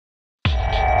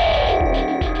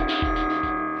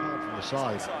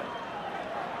side.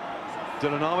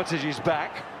 Dylan Armitage is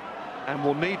back and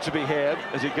will need to be here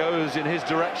as it goes in his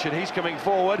direction. He's coming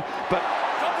forward, but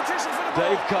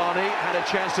Dave Carney had a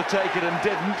chance to take it and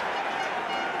didn't.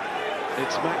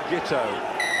 It's Matt Gitto.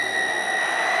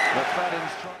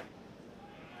 McFadden's trying.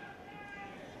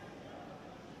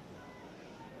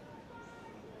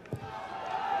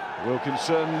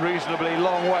 Wilkinson reasonably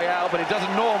long way out, but it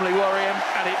doesn't normally worry him,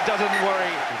 and it doesn't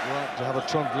worry. We'd like to have a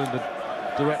trundle in the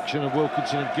direction of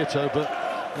Wilkinson and Gitto, but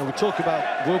you know, we talk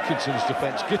about Wilkinson's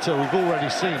defence. Gitto, we've already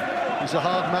seen, he's a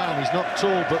hard man. He's not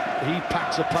tall, but he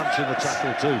packs a punch in the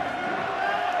tackle too.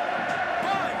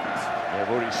 We've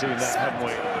already seen that, haven't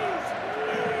we?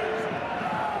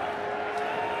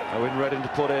 Owen Redding to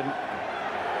put in.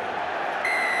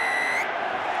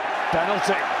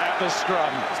 Penalty at the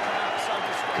scrum.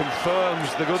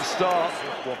 Confirms the good start.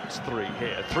 Wants 3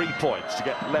 here, 3 points to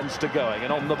get Leinster going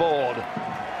and on the board.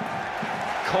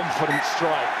 Confident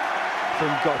strike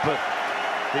from Goppert.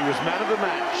 He was man of the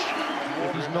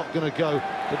match. He's not going to go,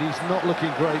 but he's not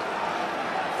looking great.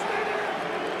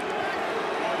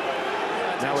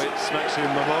 Now it's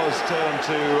Maxime Mamo's turn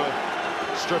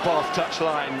to strip off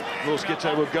touchline. Lors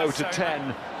Gitto will go to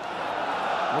 10.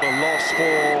 What a loss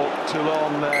for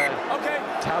Toulon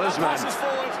talisman.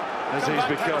 As he's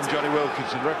become Johnny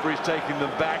Wilkinson. Referee's taking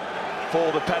them back for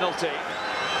the penalty.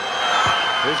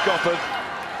 Here's Goppert.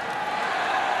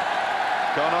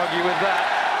 Can't argue with that.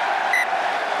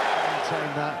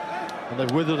 Maintain that, and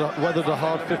they've weathered a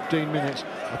hard 15 minutes.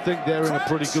 I think they're in a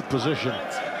pretty good position,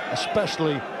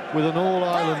 especially with an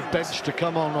all-Ireland bench to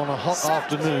come on a hot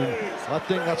afternoon. I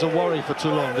think that's a worry for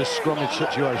Toulon, this scrummage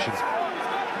situation.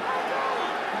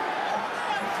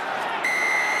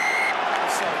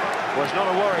 Well, it's not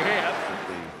a worry here.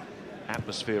 The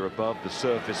atmosphere above, the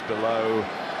surface below,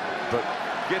 but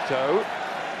Gitto.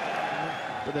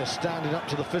 But they're standing up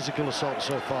to the physical assault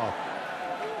so far.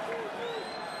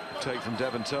 Take from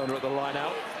Devon Turner at the line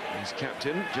out. He's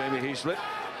captain, Jamie Heaslip.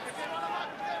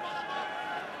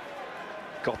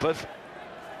 Goppert.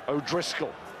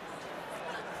 O'Driscoll.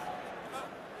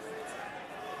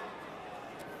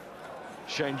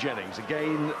 Shane Jennings,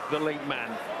 again the link man.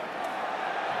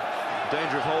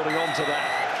 Danger of holding on to that.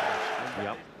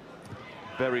 Yep.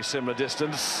 Very similar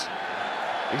distance.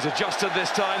 He's adjusted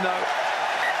this time, though.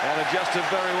 And adjusted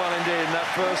very well indeed. And that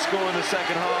first score in the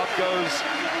second half goes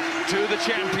to the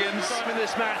champions in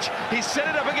this match. He's set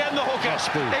it up again, the hooker.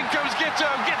 In comes Gitto.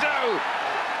 Gitto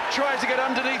tries to get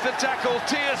underneath the tackle.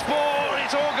 Tears ball.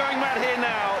 It's all going mad here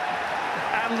now.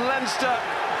 And Leinster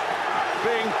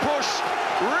being pushed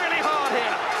really hard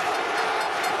here.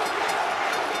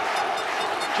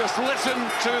 Just listen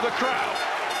to the crowd.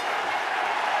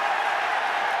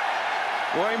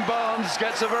 Wayne Barnes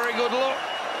gets a very good look.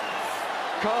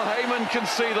 Carl Heyman can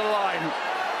see the line,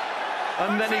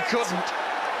 and then he couldn't.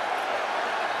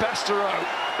 Bastereau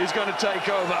is going to take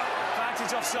over.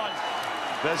 Advantage offside.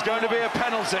 There's going to be a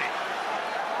penalty.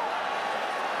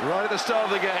 Right at the start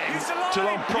of the game,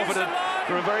 Toulon profited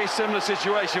from a very similar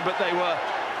situation, but they were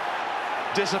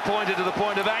disappointed to the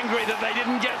point of angry that they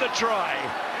didn't get the try.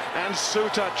 And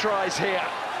Suter tries here,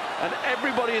 and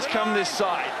everybody has come this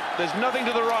side. There's nothing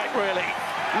to the right, really.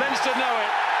 Leinster know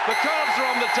it. The cards are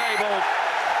on the table,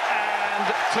 and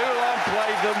Toulon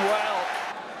played them well.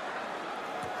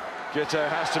 Gitto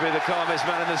has to be the calmest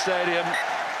man in the stadium.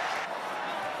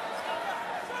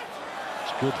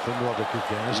 It's good from Roddick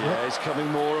again, isn't it? Yeah, he's coming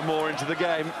more and more into the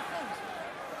game.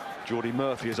 Geordie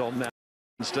Murphy is on now.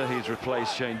 He's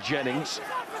replaced Shane Jennings.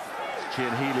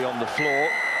 Cian Healy on the floor.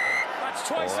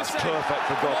 Oh, that's perfect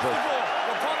for Goppert.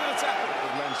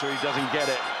 Leinster, he doesn't get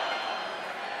it.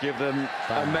 Give them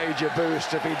a major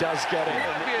boost if he does get it.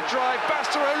 Be a try.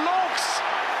 Bastereau looks.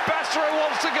 Bastereau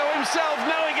wants to go himself.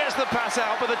 Now he gets the pass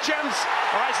out, but the chance.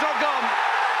 Oh, it's not gone.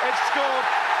 It's scored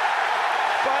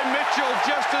by Mitchell,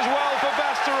 just as well for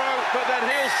Bastereau, but then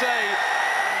he'll say.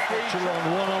 Toulon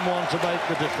one-on-one to make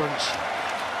the difference.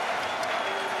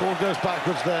 Ball goes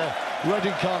backwards there.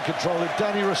 Redding can't control it.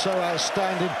 Danny Rousseau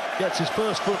outstanding, gets his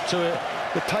first foot to it.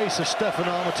 The pace of Stephen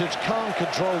Armitage can't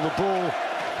control the ball.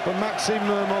 But Maxime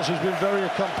Mermoz, who's been very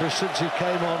accomplished since he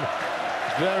came on,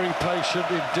 very patient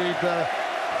indeed there.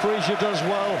 Frazier does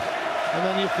well, and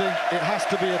then you think it has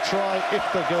to be a try if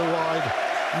they go wide.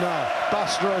 No,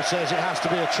 Bastereau says it has to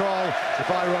be a try if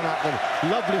I run at them.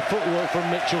 Lovely footwork from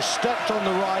Mitchell, stepped on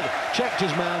the right, checked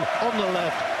his man on the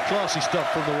left. Classy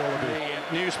stuff from the Wallaby.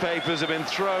 The newspapers have been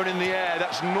thrown in the air.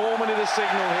 That's normally the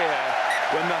signal here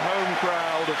when the home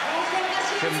crowd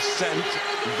consent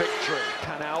victory.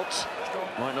 Pan out.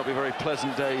 Might not be very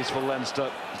pleasant days for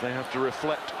Leinster, as they have to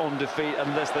reflect on defeat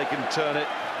unless they can turn it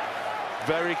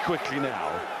very quickly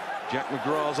now Jack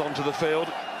McGrath's onto the field.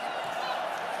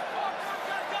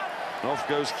 Off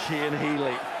goes Cian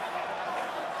Healy.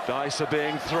 Dice are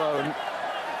being thrown.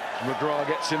 McGrath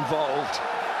gets involved.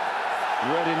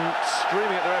 Reddin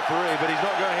screaming at the referee, but he's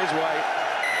not going his way.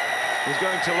 He's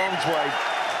going Toulon's way.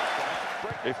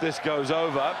 If this goes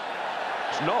over,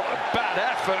 it's not a bad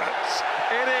effort.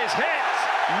 It is hit,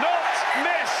 not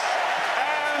miss.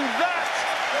 And that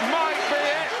might be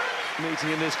it.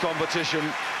 Meeting in this competition.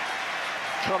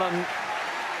 Cullen,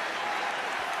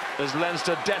 as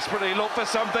Leinster desperately look for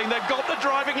something, they've got the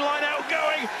driving line out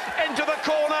going into the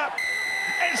corner.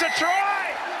 It's a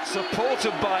try!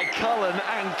 Supported by Cullen,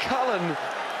 and Cullen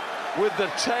with the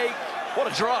take.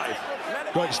 What a drive.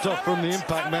 Great stuff from the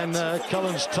impact men.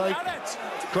 Cullen's take,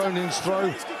 Cronin's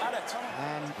throw.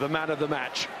 And the man of the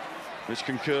match, which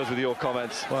concurs with your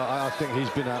comments. Well, I think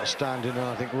he's been outstanding, and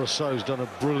I think Rousseau's done a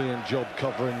brilliant job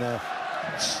covering there.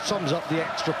 Sums up the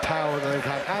extra power they've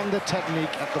had and the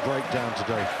technique at the breakdown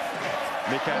today.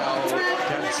 Mikhail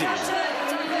Kansi,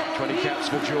 20 caps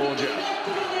for Georgia.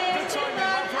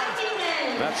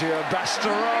 Mathieu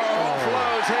Bastereau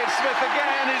flows, hits Smith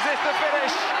again. Is this the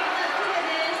finish?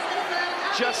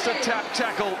 Just a tap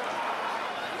tackle,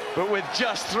 but with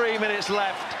just 3 minutes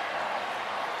left,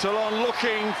 Toulon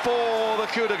looking for the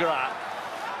coup de grace.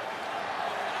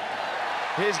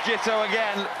 Here's Giteau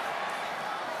again.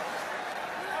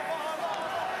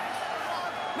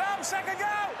 Second go.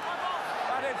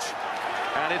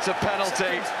 And it's a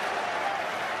penalty.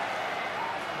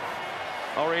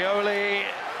 Orioli,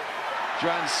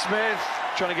 Joan Smith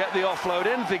trying to get the offload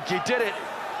in. Think he did it.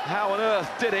 How on earth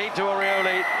did he to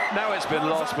Orioli? Now it's been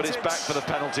lost, but it's back for the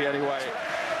penalty anyway.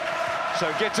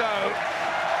 So Giteau,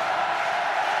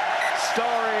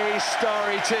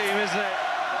 starry team, isn't it?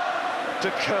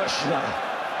 To Kirshner.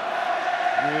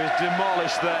 He was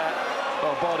demolished there.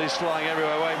 Oh, bodies flying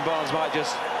everywhere. Wayne Barnes might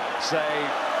just say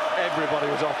everybody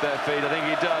was off their feet. I think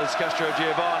he does. Castro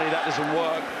Giovanni, that doesn't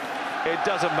work. It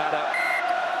doesn't matter.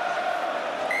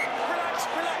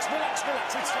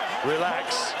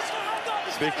 Relax,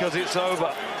 because it's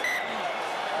over.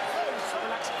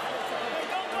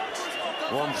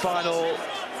 One final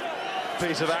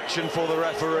piece of action for the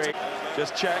referee.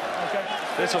 Just check.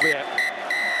 This will be it.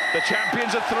 The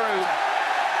champions are through.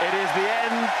 It is the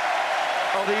end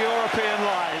of the European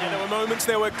line. Yeah, there were moments,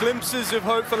 there were glimpses of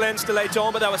hope for Leinster later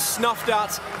on, but that was snuffed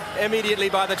out immediately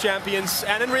by the champions.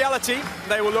 And in reality,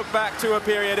 they will look back to a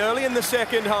period early in the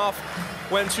second half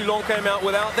when Toulon came out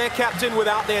without their captain,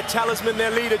 without their talisman,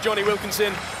 their leader, Johnny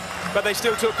Wilkinson. But they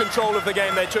still took control of the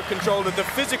game. They took control of the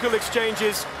physical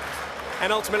exchanges,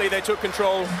 and ultimately they took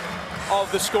control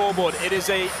of the scoreboard. It is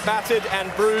a battered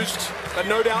and bruised, but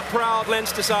no doubt proud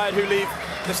Leinster side who leave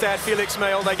the Stade Félix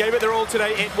Mayol. They gave it their all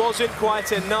today. It wasn't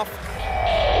quite enough.